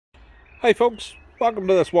Hi folks, welcome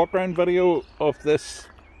to this walk around video of this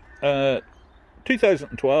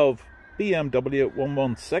 2012 BMW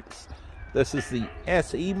 116. This is the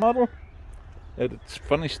SE model. It's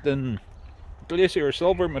finished in Glacier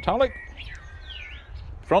silver metallic.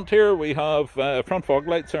 Front here we have front fog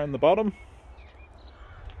lights are on the bottom.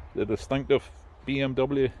 The distinctive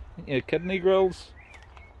BMW kidney grills.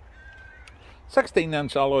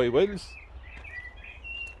 16-inch alloy wheels.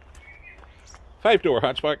 5-door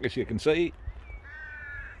hatchback, as you can see.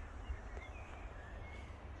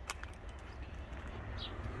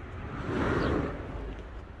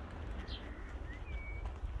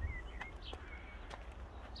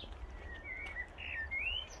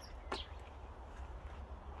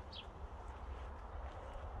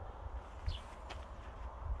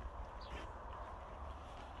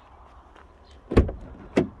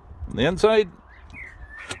 On the inside,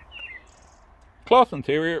 cloth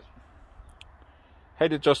interior,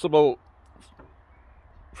 height adjustable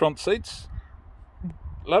front seats,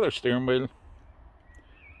 leather steering wheel,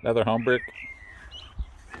 leather handbrake,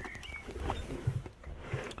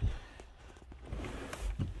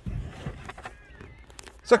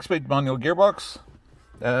 six-speed manual gearbox,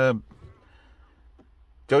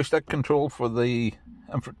 joystick control for the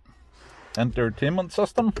entertainment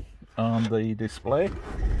system and the display,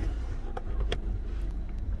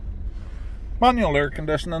 manual air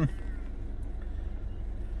conditioning,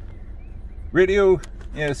 radio,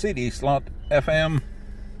 CD slot, FM,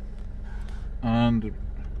 and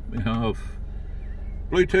we have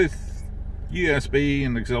Bluetooth, USB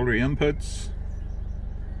and auxiliary inputs,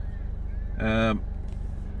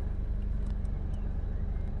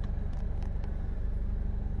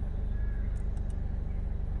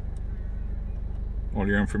 all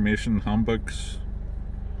your information, handbooks,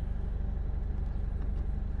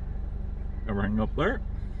 everything up there.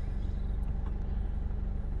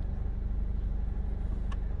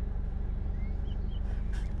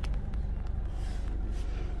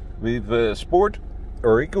 We've sport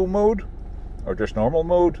or eco mode, or just normal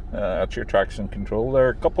mode. That's your traction control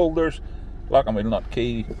there. Cup holders, lock and wheel nut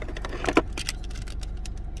key.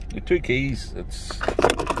 Your two keys. It's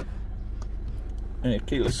a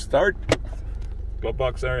keyless start. Glove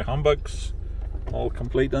box there, handbooks, all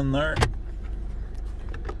complete in there.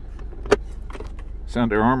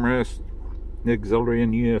 Center armrest, the auxiliary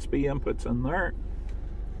and USB inputs in there.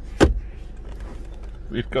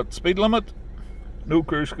 We've got speed limit. No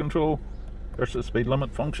cruise control, there's the speed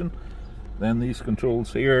limit function. Then these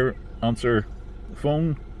controls here answer the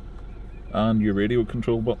phone and your radio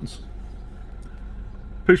control buttons.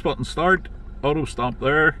 Push button start, auto stop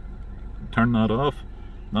there, turn that off,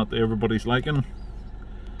 not to everybody's liking.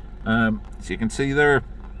 As you can see there,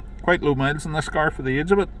 quite low miles in this car for the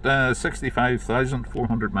age of it,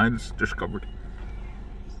 65,400 miles just covered.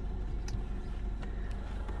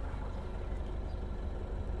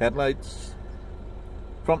 Headlights,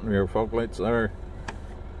 front and rear fog lights there.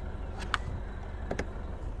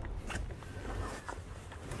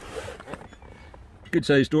 Good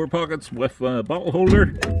sized door pockets with a bottle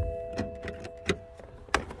holder.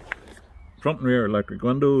 Front and rear electric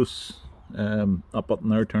windows. That button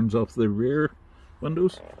there turns off the rear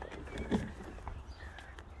windows.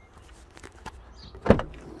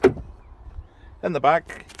 In the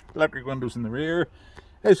back, electric windows in the rear.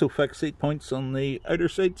 Isofix seat points on the outer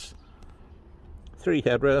seats. 3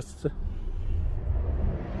 headrests.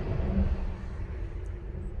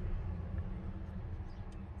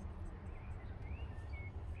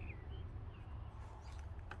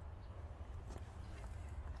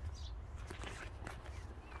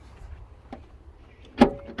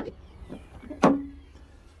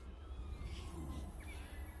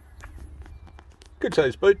 Good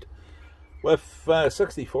size boot with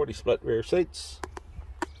 60-40 split rear seats.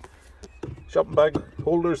 Shopping bag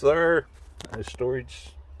holders there. Storage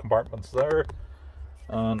compartments there,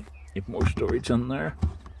 and you've more storage in there.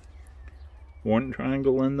 Warning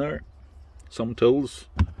triangle in there, some tools,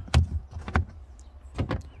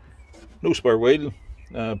 no spare wheel,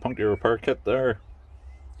 puncture repair kit there.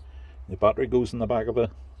 The battery goes in the back of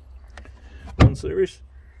a 1 Series.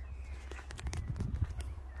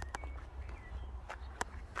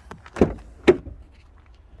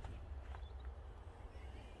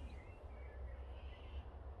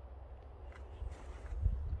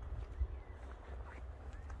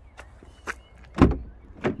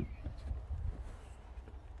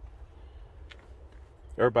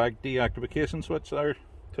 Airbag deactivation switch there,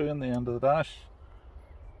 2 in the end of the dash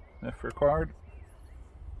if required.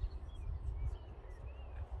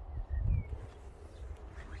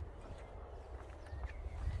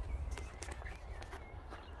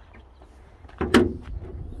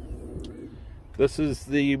 This is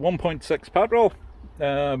the 1.6 petrol.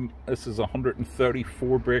 This is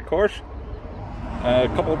 134 brake horse,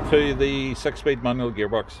 coupled to the 6-speed manual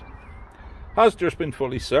gearbox. Has just been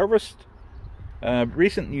fully serviced.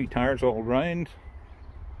 Recent new tyres all round.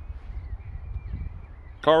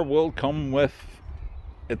 Car will come with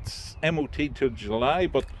its MOT to July,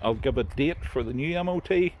 but I'll give a date for the new MOT.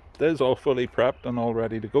 It is all fully prepped and all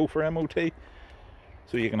ready to go for MOT,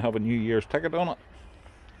 so you can have a New Year's ticket on it.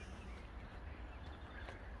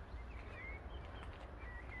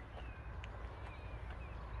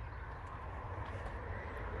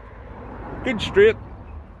 Good, straight,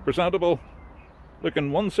 presentable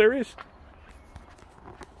looking 1 Series.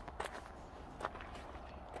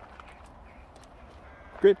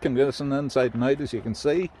 Great condition inside and out, as you can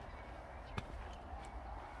see.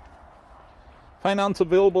 Finance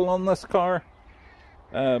available on this car.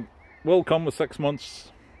 Will come with 6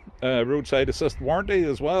 months roadside assist warranty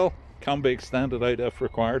as well. Can be extended out if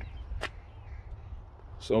required.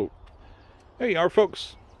 So there you are,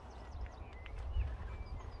 folks.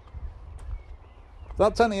 If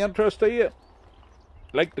that's any interest to you,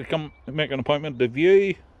 like to come make an appointment to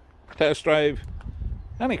view, test drive,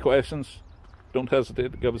 any questions, don't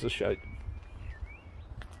hesitate to give us a shout.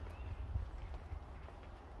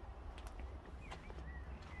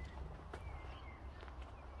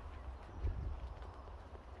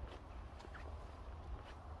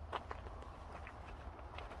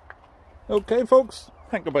 Okay folks, I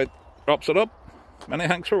think about wraps it up. Many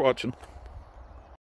thanks for watching.